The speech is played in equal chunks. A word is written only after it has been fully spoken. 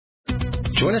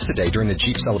Join us today during the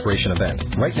Jeep Celebration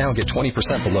event. Right now, get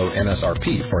 20% below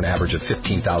MSRP for an average of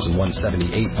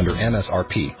 $15,178 under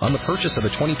MSRP on the purchase of a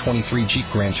 2023 Jeep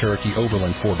Grand Cherokee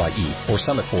Overland 4xE or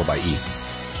Summit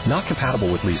 4xE. Not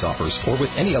compatible with lease offers or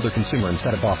with any other consumer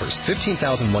incentive offers.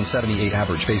 $15,178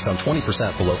 average based on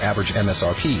 20% below average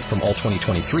MSRP from all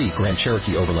 2023 Grand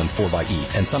Cherokee Overland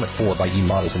 4xE and Summit 4xE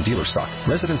models in dealer stock.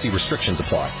 Residency restrictions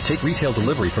apply. Take retail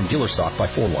delivery from dealer stock by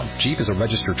 4/1. Jeep is a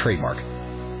registered trademark.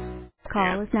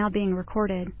 Call is now being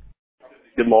recorded.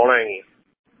 Good morning.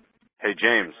 Hey,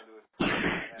 James.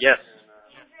 Yes.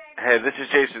 Hey, this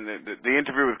is Jason. The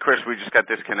interview with Chris, we just got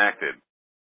disconnected.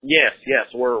 Yes.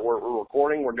 We're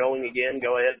recording. We're going again.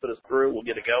 Go ahead, put us through. We'll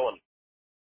get it going.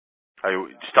 Are you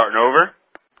starting over?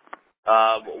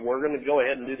 We're going to go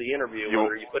ahead and do the interview,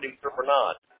 whether you put him through or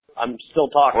not. I'm still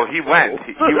talking. Well, he went.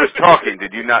 He was talking.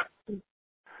 Did you not?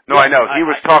 No, I know. He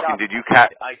was talking. Did you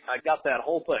catch? I got that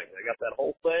whole thing.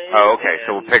 Oh, okay.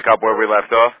 So we'll pick up where we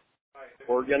left off?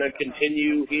 We're going to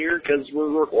continue here because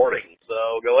we're recording.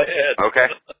 So go ahead. Okay.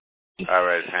 All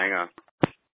right. Hang on.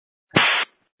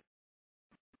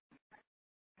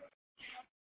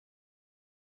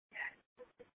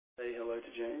 Say hello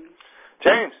to James.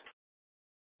 James.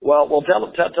 Well, tell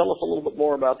us a little bit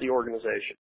more about the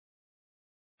organization.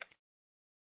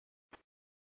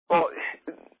 Well,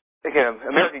 again,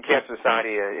 American Cancer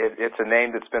Society, it's a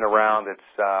name that's been around. It's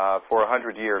for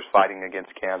 100 years fighting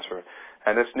against cancer.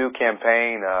 And this new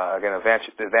campaign, again,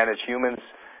 Advantage Humans,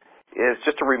 is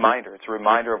just a reminder. It's a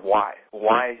reminder of why.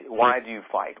 Why do you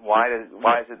fight? Why does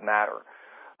it matter?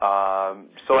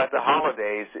 So at the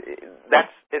holidays,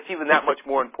 it's even that much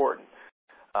more important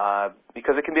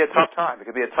because it can be a tough time. It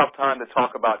can be a tough time to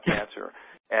talk about cancer,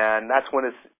 and that's when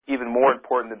it's even more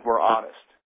important that we're honest.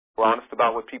 We're honest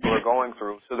about what people are going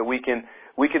through, so that we can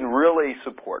really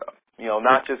support them. You know,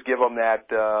 not just give them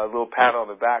that little pat on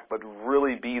the back, but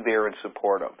really be there and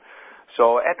support them.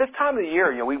 So at this time of the year,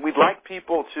 you know, we'd like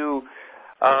people to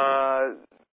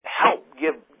help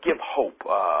give hope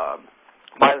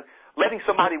by letting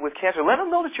somebody with cancer, let them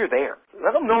know that you're there.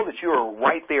 Let them know that you're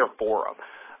right there for them.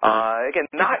 Again,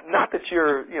 not that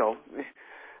you're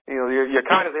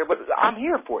kind of there, but I'm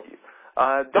here for you.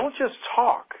 Don't just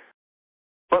talk,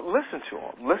 but listen to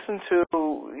them. Listen to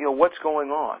what's going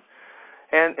on.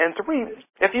 And three,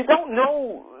 if you don't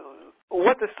know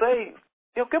what to say,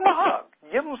 give them a hug.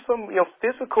 Give them some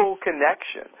physical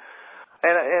connection.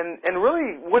 And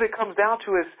really, what it comes down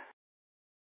to is,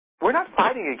 we're not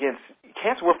fighting against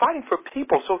cancer. We're fighting for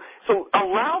people. So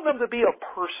allow them to be a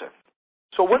person.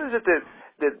 So what is it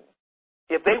that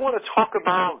if they want to talk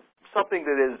about something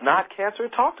that is not cancer,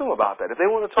 talk to them about that. If they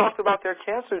want to talk about their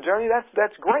cancer journey,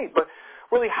 that's great. But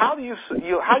really, how you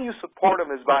support them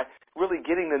is by really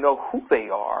getting to know who they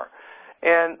are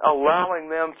and allowing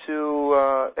them to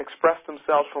express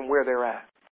themselves from where they're at.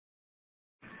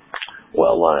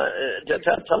 Well,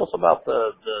 tell us about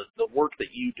the work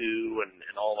that you do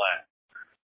and all that.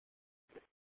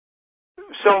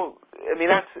 So, I mean,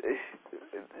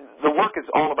 the work is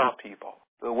all about people.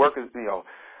 The work is, the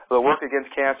work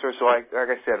against cancer. So, like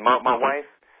I said, my wife,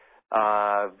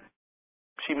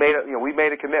 we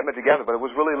made a commitment together, but it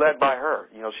was really led by her.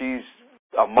 She's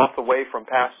a month away from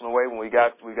passing away when we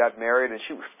got married, and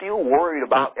she was still worried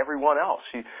about everyone else.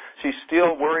 She's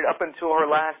still worried up until her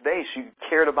last day. She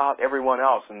cared about everyone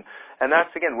else, and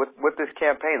that's again with this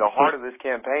campaign. The heart of this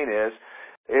campaign is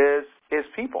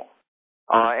people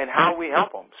and how we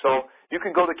help them. So you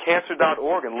can go to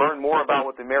cancer.org and learn more about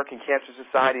what the American Cancer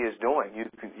Society is doing.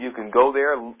 You can go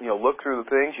there, look through the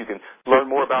things. You can learn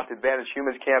more about the Advantage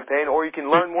Humans campaign, or you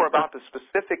can learn more about the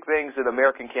specific things that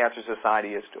American Cancer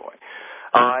Society is doing.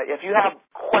 If you have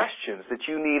questions that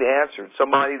you need answered,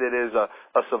 somebody that is a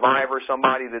survivor,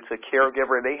 somebody that's a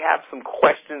caregiver, they have some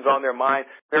questions on their mind,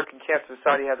 American Cancer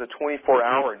Society has a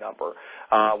 24-hour number,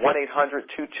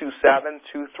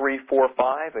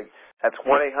 1-800-227-2345. That's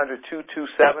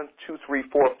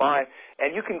 1-800-227-2345.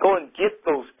 And you can go and get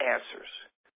those answers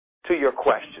to your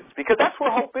questions, because that's where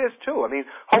hope is, too. I mean,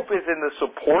 hope is in the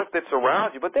support that's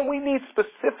around you, but then we need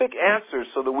specific answers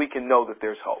so that we can know that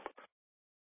there's hope.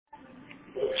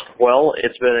 Well,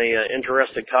 it's been an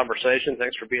interesting conversation.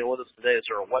 Thanks for being with us today. Is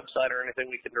there a website or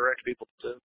anything we can direct people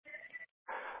to?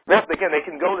 Yes, again, they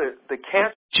can go to the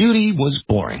cancer. Judy was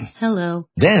boring. Hello.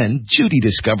 Then Judy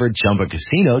discovered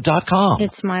ChumbaCasino.com.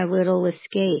 It's my little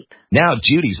escape. Now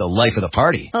Judy's the life of the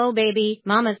party. Oh, baby,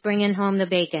 mama's bringing home the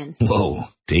bacon. Whoa,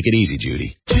 take it easy,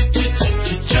 Judy.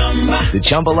 The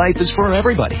Chumba life is for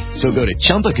everybody. So go to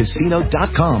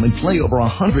ChumbaCasino.com and play over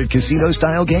 100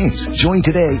 casino-style games. Join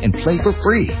today and play for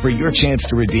free for your chance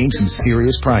to redeem some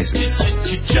serious prizes.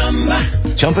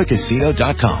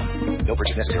 ChumbaCasino.com. No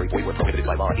purchase necessary. Void where prohibited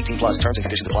by law. 18 plus terms and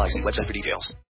conditions apply. See website for details.